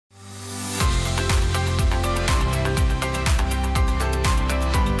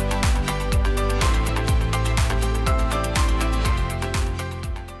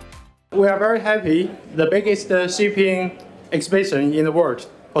we are very happy the biggest shipping exhibition in the world,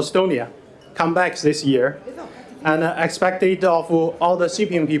 Estonia, come back this year and expected of all the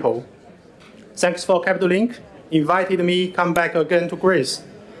shipping people. Thanks for Capital Link, invited me come back again to Greece,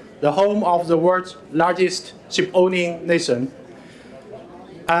 the home of the world's largest ship-owning nation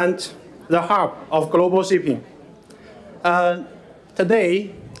and the hub of global shipping.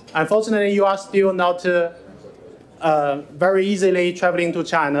 Today, unfortunately, you are still not very easily traveling to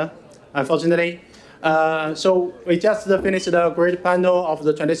China, unfortunately. So we just finished a great panel of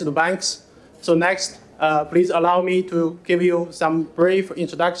the traditional banks. So next, please allow me to give you some brief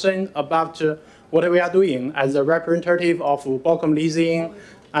introduction about what we are doing as a representative of Qualcomm Leasing,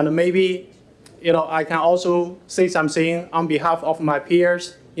 and maybe I can also say something on behalf of my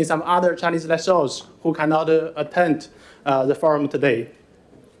peers in some other Chinese lessors who cannot attend the forum today.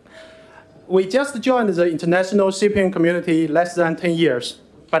 We just joined the international shipping community less than 10 years,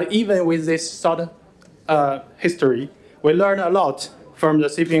 but even with this short history, we learn a lot from the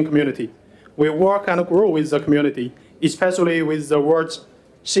shipping community. We work and grow with the community, especially with the world's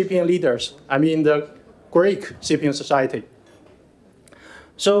shipping leaders, I mean the Greek shipping society.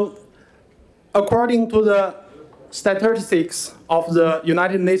 So according to the statistics of the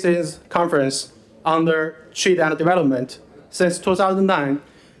United Nations Conference on the Trade and Development, since 2009,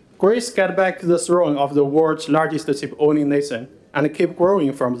 Greece got back the throne of the world's largest ship-owning nation and keep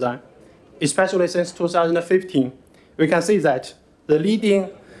growing from that. Especially since 2015, we can see that the leading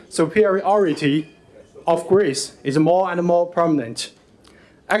superiority of Greece is more and more prominent.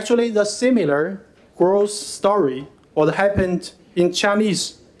 Actually, the similar growth story what happened in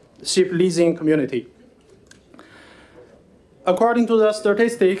Chinese ship leasing community. According to the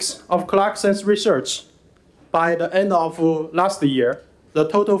statistics of Clarkson's research, by the end of last year, the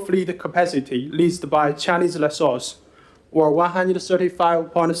total fleet capacity leased by Chinese lessors were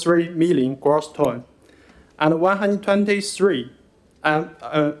 135.3 million gross ton and 123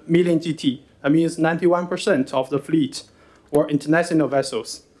 million GT. That means 91% of the fleet were international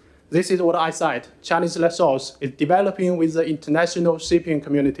vessels. This is what I said. Chinese lessors is developing with the international shipping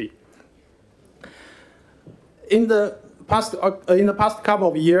community. In the past couple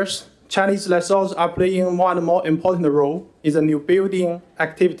of years, Chinese lessors are playing more and more important role in the new building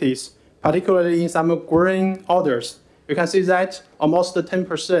activities, particularly in some green orders. You can see that almost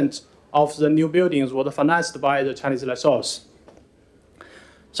 10% of the new buildings were financed by the Chinese lessors.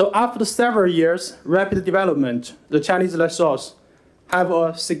 So after several years rapid development, the Chinese lessors have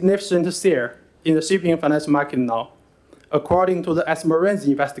a significant share in the shipping finance market now. According to the Astir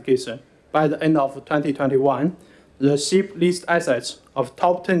investigation, by the end of 2021, the ship leased assets of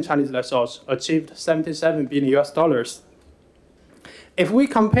top 10 Chinese lessors achieved $77 billion. If we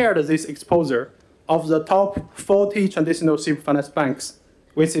compare this exposure of the top 40 traditional ship finance banks,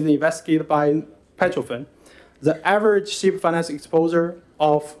 which is investigated by Petrofin, the average ship finance exposure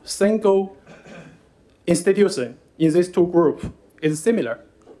of single institution in these two groups is similar,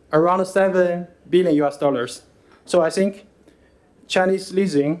 around $7 billion. So I think Chinese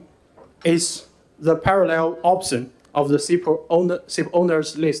leasing is the parallel option of the ship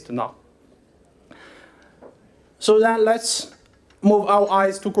owners list now. So then let's move our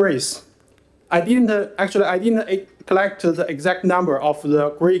eyes to Greece. I didn't collect the exact number of the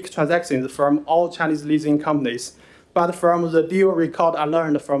Greek transactions from all Chinese leasing companies, but from the deal record I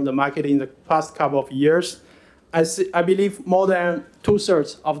learned from the market in the past couple of years, I believe more than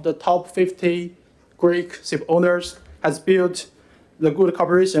 2/3 of the top 50 Greek ship owners has built the good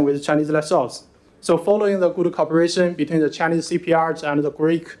cooperation with Chinese lessors. So following the good cooperation between the Chinese CPRs and the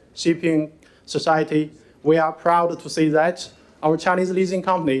Greek shipping society, we are proud to say that our Chinese leasing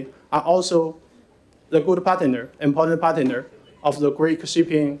company are also the good partner, important partner of the Greek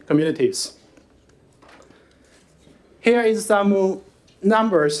shipping communities. Here is some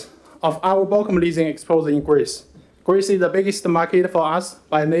numbers of our Qualcomm leasing exposure in Greece. Greece is the biggest market for us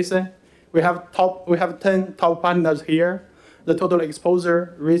by nation. We have 10 top partners here. The total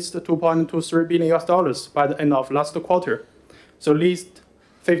exposure reached $2.23 billion by the end of last quarter. So leased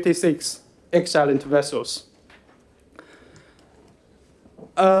 56 excellent vessels.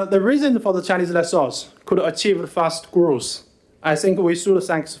 The reason for the Chinese lessors could achieve fast growth, I think we should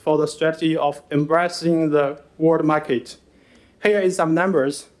thank for the strategy of embracing the world market. Here is some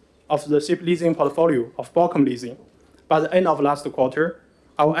numbers of the ship leasing portfolio of Qualcomm Leasing. By the end of last quarter,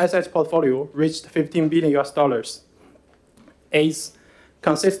 our assets portfolio reached $15 billion. It's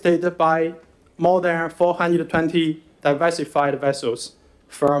consisted by more than 420 diversified vessels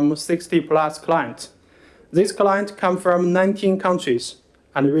from 60+ clients. These clients come from 19 countries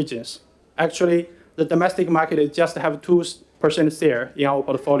and regions. Actually, the domestic market just have 2% share in our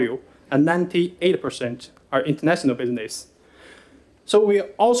portfolio, and 98% are international business. So we're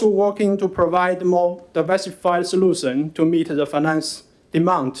also working to provide more diversified solution to meet the finance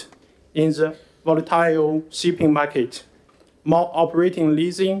demand in the volatile shipping market, more operating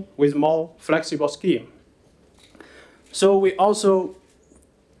leasing with more flexible scheme. So we also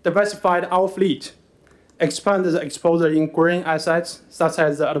diversified our fleet, expanded the exposure in green assets, such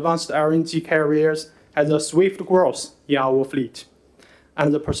as the advanced LNG carriers, has a swift growth in our fleet.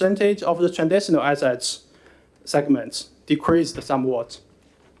 And the percentage of the traditional assets segments decreased somewhat.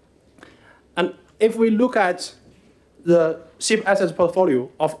 And if we look at the ship assets portfolio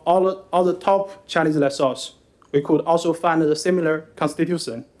of all the top Chinese lessors, we could also find a similar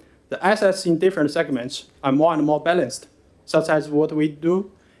constitution. The assets in different segments are more and more balanced, such as what we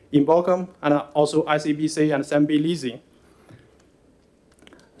do in Bocom and also ICBC and SMB Leasing.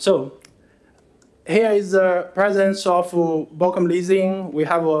 So here is the presence of Bocom Leasing. We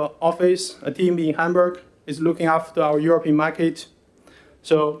have an office, a team in Hamburg is looking after our European market.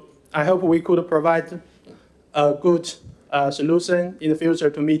 So I hope we could provide a good solution in the future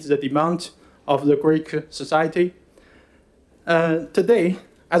to meet the demand of the Greek society. Today,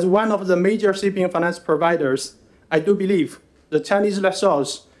 as one of the major shipping finance providers, I do believe the Chinese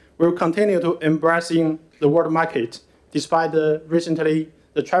lessors will continue to embracing the world market, despite recently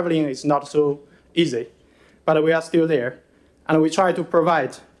the traveling is not so easy. But we are still there, and we try to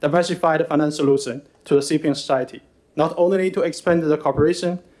provide diversified finance solution to the shipping society, not only to expand the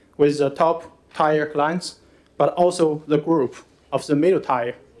cooperation with the top tier clients, but also the group of the middle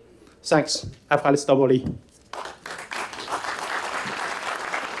tier. Thanks. Ευχαριστώ πολύ.